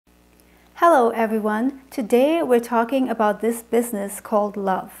Hello everyone. Today we're talking about this business called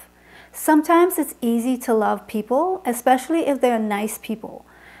love. Sometimes it's easy to love people, especially if they're nice people.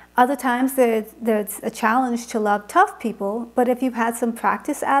 Other times there's a challenge to love tough people, but if you've had some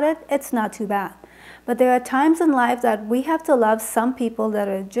practice at it, it's not too bad. But there are times in life that we have to love some people that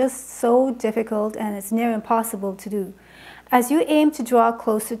are just so difficult and it's near impossible to do. As you aim to draw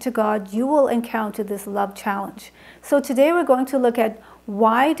closer to God, you will encounter this love challenge. So today we're going to look at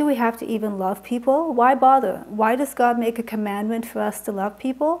why do we have to even love people? Why bother? Why does God make a commandment for us to love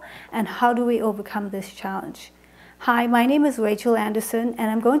people? And how do we overcome this challenge? Hi, my name is Rachel Anderson,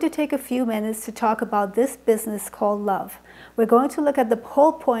 and I'm going to take a few minutes to talk about this business called love. We're going to look at the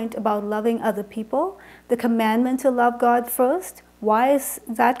whole point about loving other people, the commandment to love God first. Why is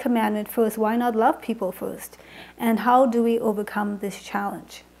that commandment first? Why not love people first? And how do we overcome this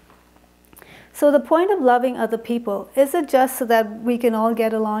challenge? So the point of loving other people, is it just so that we can all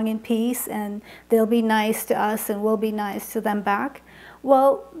get along in peace and they'll be nice to us and we'll be nice to them back?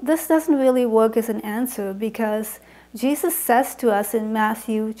 Well, this doesn't really work as an answer because Jesus says to us in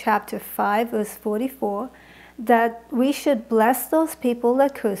Matthew chapter 5 verse 44 that we should bless those people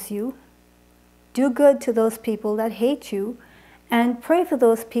that curse you, do good to those people that hate you, and pray for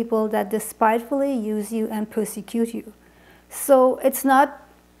those people that despitefully use you and persecute you. So it's not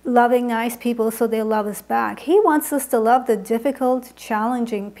loving nice people so they'll love us back. He wants us to love the difficult,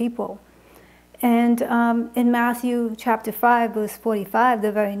 challenging people. And in Matthew chapter 5, verse 45,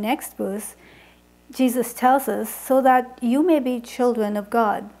 the very next verse, Jesus tells us, so that you may be children of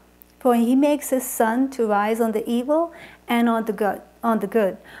God. For he makes his sun to rise on the evil and on the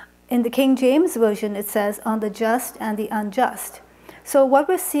good. In the King James Version, it says, on the just and the unjust. So what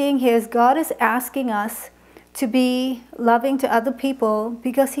we're seeing here is God is asking us to be loving to other people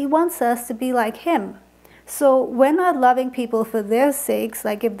because he wants us to be like him. So we're not loving people for their sakes,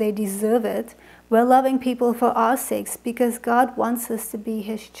 like if they deserve it. We're loving people for our sakes because God wants us to be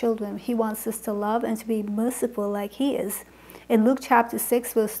his children. He wants us to love and to be merciful like he is. In Luke chapter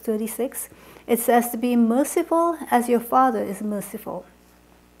 6, verse 36, it says to be merciful as your Father is merciful.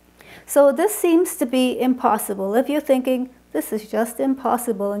 So this seems to be impossible. If you're thinking, this is just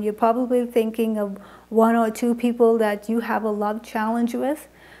impossible, and you're probably thinking of one or two people that you have a love challenge with,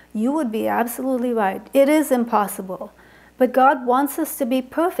 you would be absolutely right. It is impossible. But God wants us to be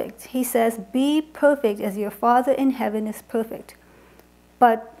perfect. He says, be perfect as your Father in heaven is perfect.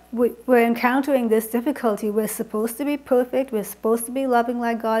 But we're encountering this difficulty. We're supposed to be perfect. We're supposed to be loving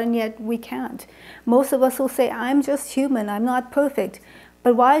like God, and yet we can't. Most of us will say, I'm just human. I'm not perfect.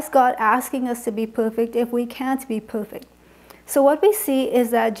 But why is God asking us to be perfect if we can't be perfect? So what we see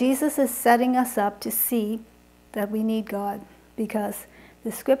is that Jesus is setting us up to see that we need God, because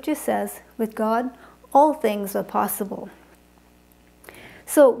the scripture says, with God, all things are possible.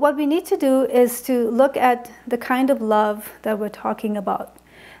 So what we need to do is to look at the kind of love that we're talking about.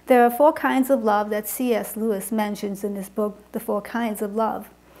 There are 4 kinds of love that C.S. Lewis mentions in his book, The 4 Kinds of Love.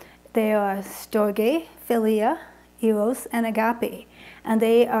 They are storge, philia, eros, and agape. And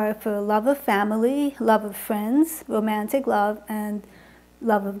they are for love of family, love of friends, romantic love, and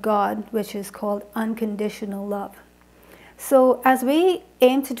love of God, which is called unconditional love. So as we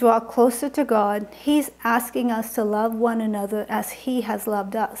aim to draw closer to God, he's asking us to love one another as he has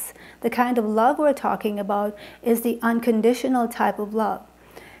loved us. The kind of love we're talking about is the unconditional type of love.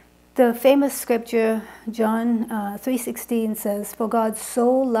 The famous scripture, John 3:16 says, for God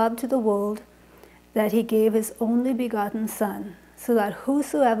so loved the world that he gave his only begotten Son, so that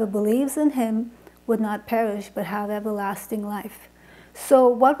whosoever believes in him would not perish but have everlasting life. So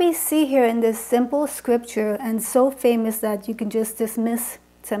what we see here in this simple scripture, and so famous that you can just dismiss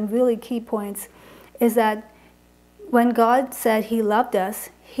some really key points, is that when God said he loved us,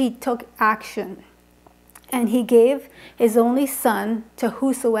 he took action. And he gave his only Son to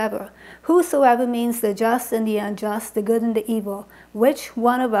whosoever. Whosoever means the just and the unjust, the good and the evil. Which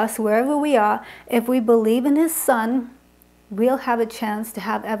one of us, wherever we are, if we believe in his Son, we'll have a chance to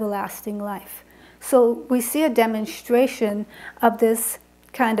have everlasting life. So we see a demonstration of this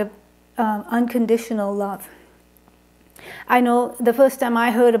kind of unconditional love. I know the first time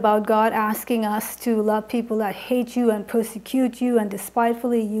I heard about God asking us to love people that hate you and persecute you and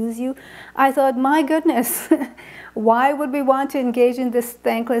despitefully use you, I thought, my goodness, why would we want to engage in this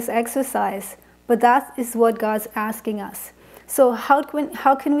thankless exercise? But that is what God's asking us. So how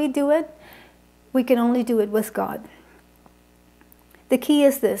can we do it? We can only do it with God. The key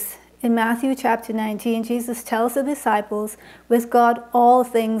is this. In Matthew chapter 19, Jesus tells the disciples, with God all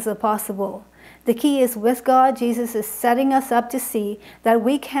things are possible. The key is with God, Jesus is setting us up to see that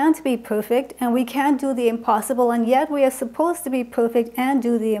we can't be perfect and we can't do the impossible, and yet we are supposed to be perfect and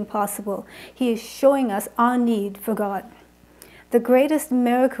do the impossible. He is showing us our need for God. The greatest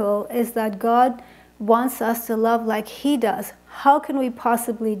miracle is that God wants us to love like He does. How can we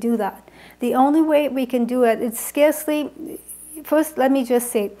possibly do that? The only way we can do it, it's scarcely, first let me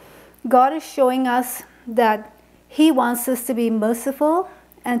just say, God is showing us that He wants us to be merciful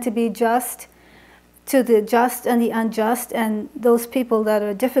and to be just to the just and the unjust and those people that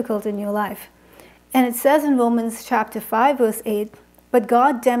are difficult in your life. And it says in Romans chapter 5 verse 8, but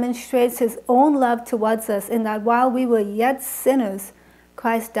God demonstrates His own love towards us in that while we were yet sinners,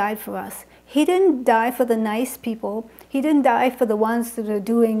 Christ died for us. He didn't die for the nice people. He didn't die for the ones that are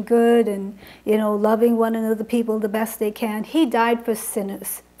doing good and, loving one another, people the best they can. He died for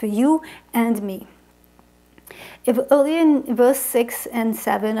sinners, for you and me. If earlier in verse 6 and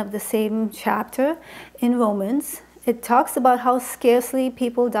 7 of the same chapter in Romans, it talks about how scarcely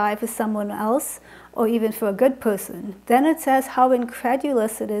people die for someone else or even for a good person. Then it says how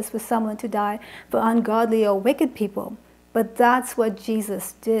incredulous it is for someone to die for ungodly or wicked people. But that's what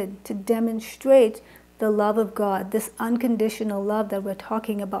Jesus did to demonstrate the love of God, this unconditional love that we're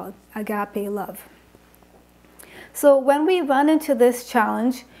talking about, agape love. So when we run into this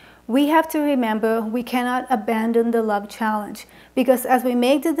challenge, we have to remember we cannot abandon the love challenge, because as we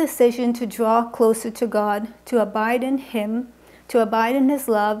make the decision to draw closer to God, to abide in Him, to abide in His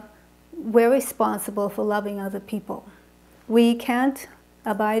love, we're responsible for loving other people. We can't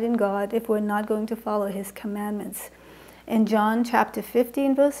abide in God if we're not going to follow His commandments. In John chapter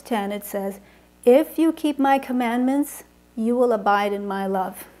 15 verse 10 it says, if you keep my commandments, you will abide in my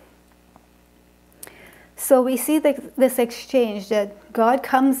love. So we see this exchange that God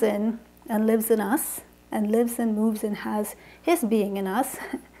comes in and lives in us, and lives and moves and has His being in us,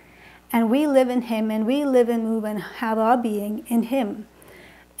 and we live in Him, and we live and move and have our being in Him.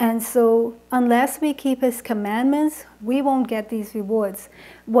 And so unless we keep His commandments, we won't get these rewards.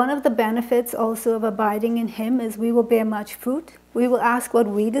 One of the benefits also of abiding in Him is we will bear much fruit. We will ask what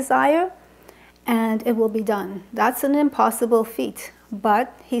we desire, and it will be done. That's an impossible feat.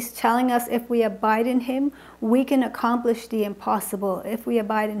 But He's telling us if we abide in Him, we can accomplish the impossible. If we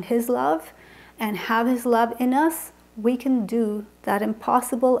abide in His love and have His love in us, we can do that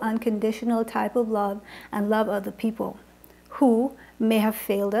impossible, unconditional type of love and love other people who may have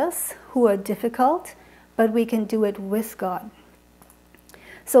failed us, who are difficult, but we can do it with God.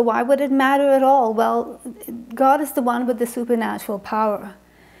 So why would it matter at all? Well, God is the one with the supernatural power.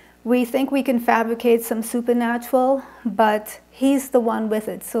 We think we can fabricate some supernatural, but He's the one with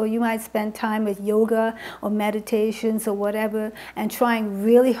it. So you might spend time with yoga or meditations or whatever and trying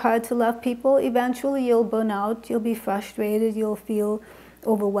really hard to love people. Eventually you'll burn out, you'll be frustrated, you'll feel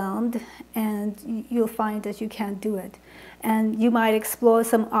overwhelmed, and you'll find that you can't do it. And you might explore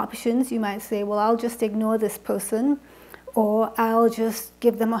some options. You might say, well, I'll just ignore this person, or I'll just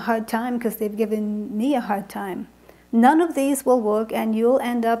give them a hard time because they've given me a hard time. None of these will work, and you'll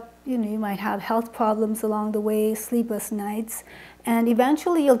end up, you might have health problems along the way, sleepless nights, and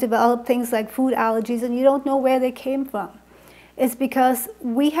eventually you'll develop things like food allergies and you don't know where they came from. It's because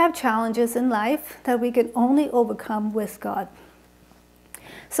we have challenges in life that we can only overcome with God.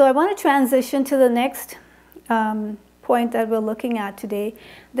 So I want to transition to the next point that we're looking at today,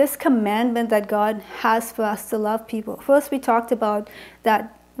 this commandment that God has for us to love people. First, we talked about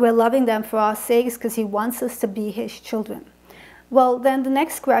that we're loving them for our sakes because He wants us to be His children. Well, then the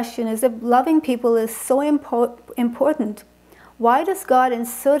next question is, if loving people is so important, why does God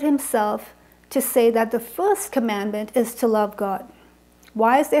insert Himself to say that the first commandment is to love God?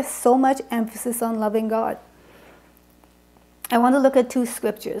 Why is there so much emphasis on loving God? I want to look at two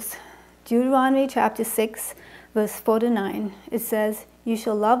scriptures. Deuteronomy chapter 6, verse 4-9. It says, you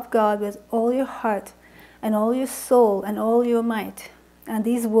shall love God with all your heart and all your soul and all your might. And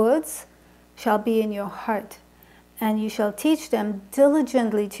these words shall be in your heart, and you shall teach them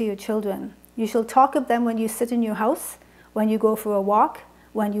diligently to your children. You shall talk of them when you sit in your house, when you go for a walk,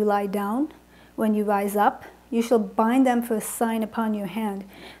 when you lie down, when you rise up. You shall bind them for a sign upon your hand.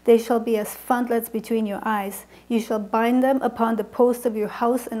 They shall be as frontlets between your eyes. You shall bind them upon the posts of your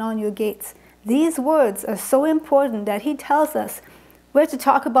house and on your gates. These words are so important that He tells us we're to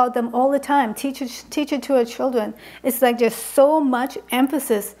talk about them all the time, teach it to our children. It's like there's so much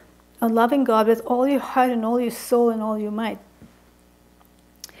emphasis on loving God with all your heart and all your soul and all your might.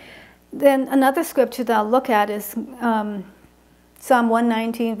 Then another scripture that I'll look at is Psalm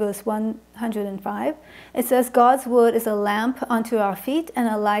 119, verse 105. It says, God's word is a lamp unto our feet and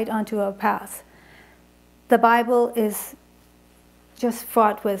a light unto our path. The Bible is just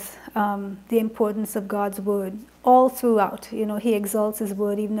fraught with the importance of God's word all throughout. You know, he exalts his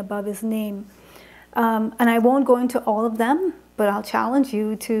word even above his name. And I won't go into all of them, but I'll challenge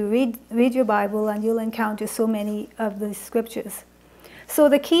you to read your Bible, and you'll encounter so many of the scriptures. So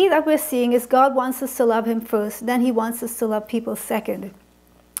the key that we're seeing is God wants us to love him first, then he wants us to love people second.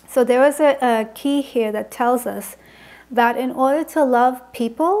 So there is a key here that tells us that in order to love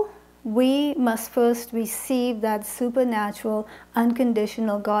people, we must first receive that supernatural,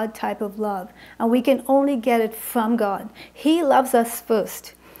 unconditional God type of love. And we can only get it from God. He loves us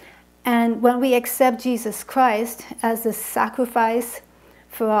first. And when we accept Jesus Christ as the sacrifice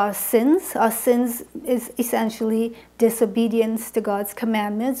for our sins is essentially disobedience to God's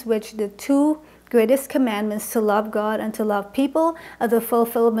commandments, which the two greatest commandments, to love God and to love people, are the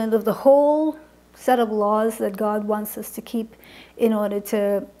fulfillment of the whole set of laws that God wants us to keep in order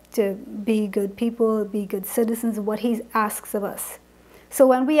to be good people, be good citizens, what he asks of us. So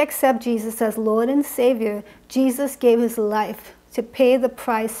when we accept Jesus as Lord and Savior, Jesus gave his life to pay the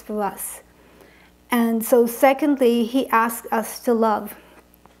price for us. And so secondly, he asks us to love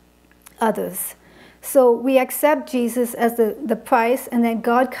others. So we accept Jesus as the price, and then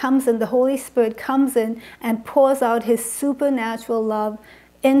God comes in, the Holy Spirit comes in and pours out his supernatural love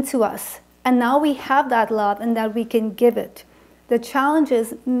into us. And now we have that love and that we can give it. The challenge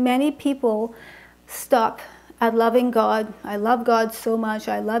is many people stop at loving God. I love God so much.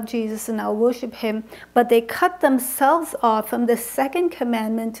 I love Jesus and I'll worship him. But they cut themselves off from the second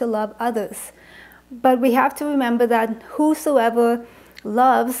commandment to love others. But we have to remember that whosoever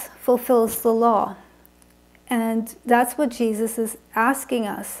loves fulfills the law. And that's what Jesus is asking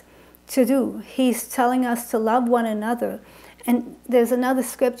us to do. He's telling us to love one another. And there's another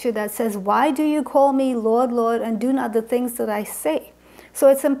scripture that says, "Why do you call me Lord, Lord, and do not the things that I say?" So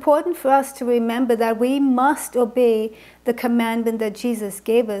it's important for us to remember that we must obey the commandment that Jesus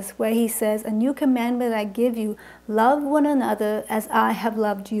gave us, where he says, "A new commandment I give you, love one another as I have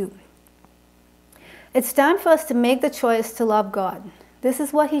loved you." It's time for us to make the choice to love God. This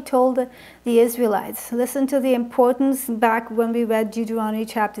is what he told the Israelites. Listen to the importance back when we read Deuteronomy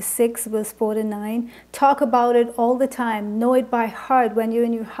chapter 6, verse 4 to 9. Talk about it all the time. Know it by heart when you're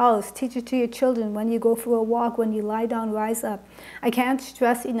in your house. Teach it to your children when you go for a walk, when you lie down, rise up. I can't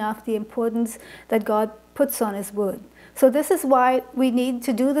stress enough the importance that God puts on his word. So this is why we need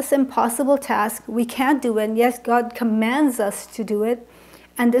to do this impossible task. We can't do it, and yes, God commands us to do it.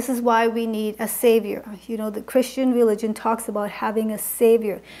 And this is why we need a Savior. You know, the Christian religion talks about having a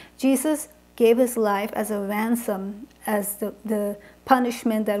Savior. Jesus gave his life as a ransom, as the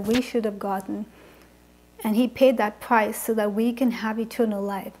punishment that we should have gotten. And he paid that price so that we can have eternal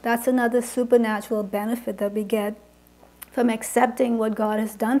life. That's another supernatural benefit that we get from accepting what God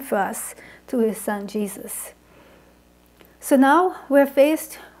has done for us through his Son, Jesus. So now we're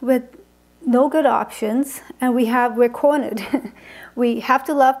faced with no good options, and we're cornered. We have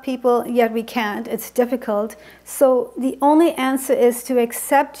to love people, yet we can't. It's difficult. So the only answer is to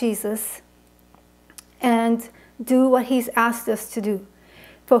accept Jesus and do what he's asked us to do.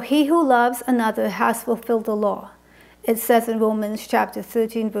 For he who loves another has fulfilled the law. It says in Romans chapter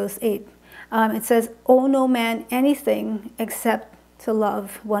 13, verse 8. It says, "Owe no man anything except to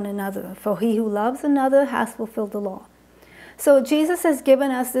love one another. For he who loves another has fulfilled the law." So Jesus has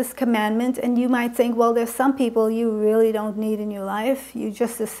given us this commandment, and you might think, well, there's some people you really don't need in your life. You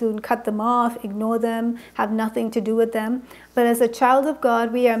just as soon cut them off, ignore them, have nothing to do with them. But as a child of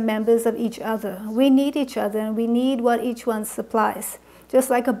God, we are members of each other. We need each other, and we need what each one supplies. Just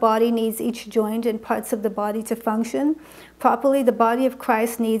like a body needs each joint and parts of the body to function properly, the body of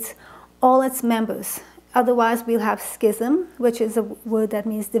Christ needs all its members. Otherwise, we'll have schism, which is a word that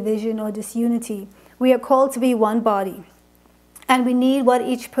means division or disunity. We are called to be one body. And we need what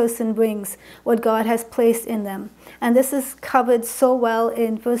each person brings, what God has placed in them. And this is covered so well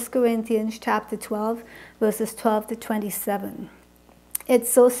in 1 Corinthians chapter 12, verses 12 to 27.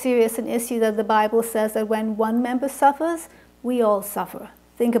 It's so serious an issue that the Bible says that when one member suffers, we all suffer.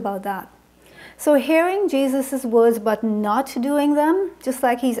 Think about that. So hearing Jesus' words but not doing them, just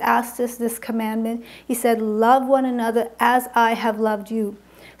like he's asked us this commandment, he said, "Love one another as I have loved you."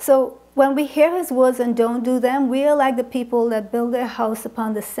 So when we hear his words and don't do them, we are like the people that build their house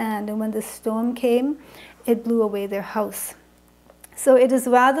upon the sand, and when the storm came, it blew away their house. So it is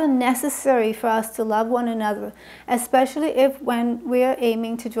rather necessary for us to love one another, especially if when we are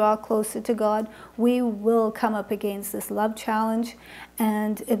aiming to draw closer to God, we will come up against this love challenge,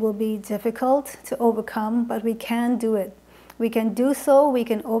 and it will be difficult to overcome, but we can do it. We can do so, we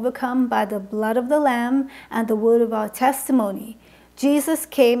can overcome by the blood of the Lamb and the word of our testimony. Jesus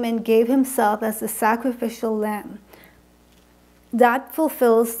came and gave himself as the sacrificial lamb. that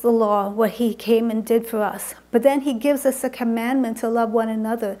fulfills the law, what he came and did for us. But then he gives us a commandment to love one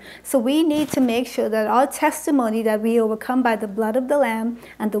another. So we need to make sure that our testimony, that we overcome by the blood of the Lamb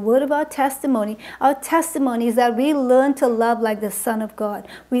and the word of our testimony is that we learn to love like the Son of God.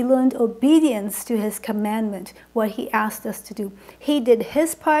 We learned obedience to his commandment, what he asked us to do. He did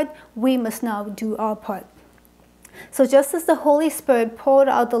his part, we must now do our part. So just as the Holy Spirit poured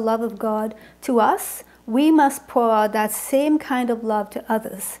out the love of God to us, we must pour out that same kind of love to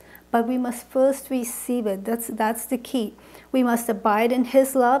others. But we must first receive it. That's the key. We must abide in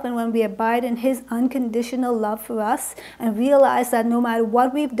his love, and when we abide in his unconditional love for us and realize that no matter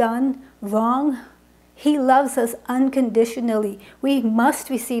what we've done wrong, he loves us unconditionally. We must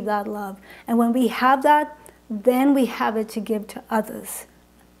receive that love. And when we have that, then we have it to give to others.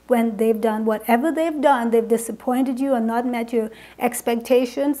 When they've done whatever they've done, they've disappointed you or not met your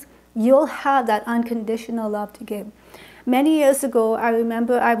expectations, you'll have that unconditional love to give. Many years ago, I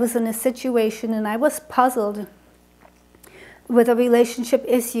remember I was in a situation and I was puzzled with a relationship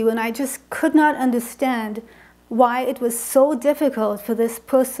issue, and I just could not understand why it was so difficult for this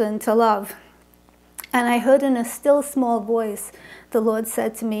person to love. And I heard in a still small voice, the Lord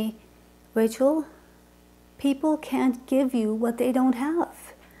said to me, "Rachel, people can't give you what they don't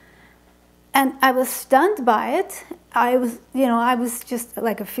have." And I was stunned by it. I was just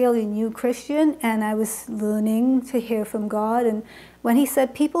like a fairly new Christian, and I was learning to hear from God. And when he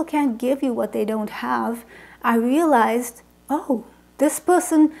said, people can't give you what they don't have, I realized, oh, this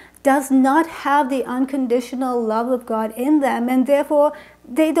person does not have the unconditional love of God in them, and therefore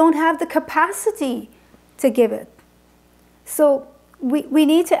they don't have the capacity to give it. So we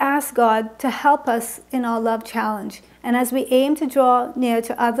need to ask God to help us in our love challenge. And as we aim to draw near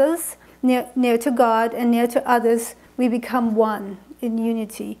to others, near to God and near to others, we become one in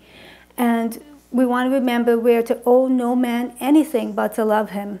unity. And we want to remember we are to owe no man anything but to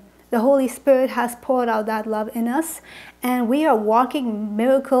love him. The Holy Spirit has poured out that love in us, and we are walking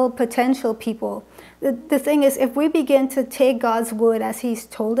miracle potential people. The thing is, if we begin to take God's word as he's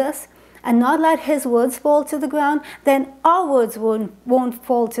told us and not let his words fall to the ground, then our words won't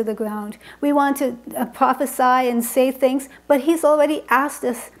fall to the ground. We want to prophesy and say things, but he's already asked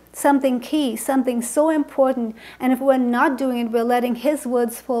us something key, something so important, and if we're not doing it, we're letting his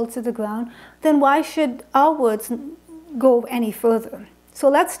words fall to the ground, then why should our words go any further? So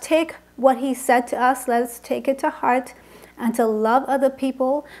let's take what he said to us, let's take it to heart, and to love other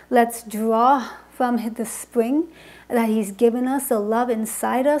people. Let's draw from the spring that he's given us, the love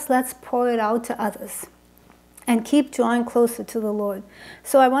inside us. Let's pour it out to others and keep drawing closer to the Lord.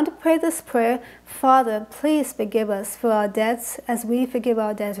 So I want to pray this prayer. Father, please forgive us for our debts as we forgive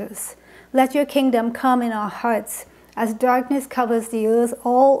our debtors. Let your kingdom come in our hearts. As darkness covers the earth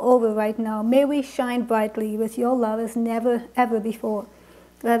all over right now, may we shine brightly with your love as never, ever before.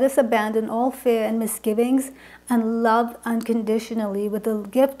 Let us abandon all fear and misgivings and love unconditionally with the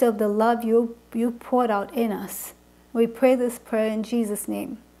gift of the love you poured out in us. We pray this prayer in Jesus'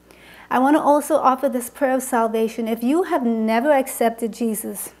 name. I want to also offer this prayer of salvation. If you have never accepted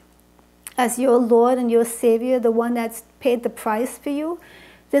Jesus as your Lord and your Savior, the one that's paid the price for you,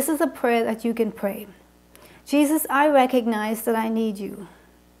 this is a prayer that you can pray. Jesus, I recognize that I need you.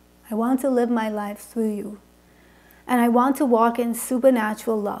 I want to live my life through you. And I want to walk in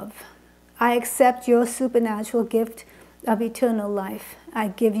supernatural love. I accept your supernatural gift of eternal life. I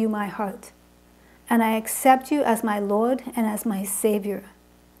give you my heart. And I accept you as my Lord and as my Savior.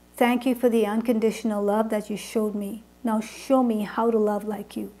 Thank you for the unconditional love that you showed me. Now show me how to love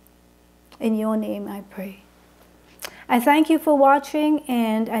like you. In your name I pray. I thank you for watching,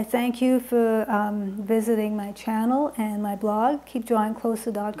 and I thank you for visiting my channel and my blog,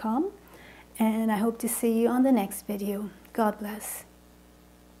 keepdrawingcloser.com. And I hope to see you on the next video. God bless.